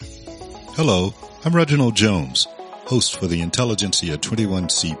Hello, I'm Reginald Jones, host for the Intelligentsia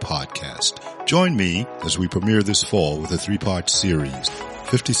 21C podcast. Join me as we premiere this fall with a 3-part series,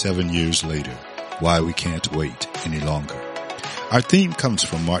 57 Years Later, Why We Can't Wait Any Longer. Our theme comes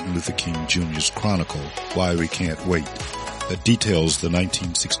from Martin Luther King Jr.'s chronicle, Why We Can't Wait, that details the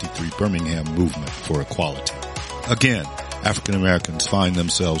 1963 Birmingham movement for equality. Again, African Americans find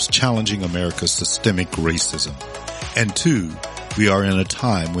themselves challenging America's systemic racism. And two, we are in a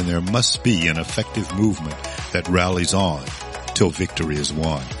time when there must be an effective movement that rallies on till victory is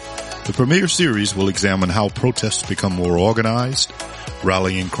won. The premiere series will examine how protests become more organized,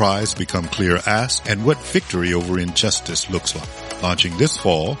 rallying cries become clear asks, and what victory over injustice looks like. Launching this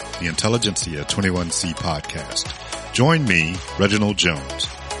fall, the Intelligentsia 21C podcast. Join me, Reginald Jones,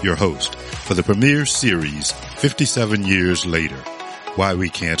 your host, for the premiere series, 57 Years Later, Why We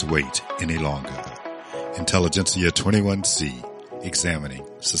Can't Wait Any Longer. Intelligentsia 21C, examining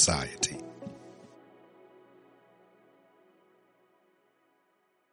society.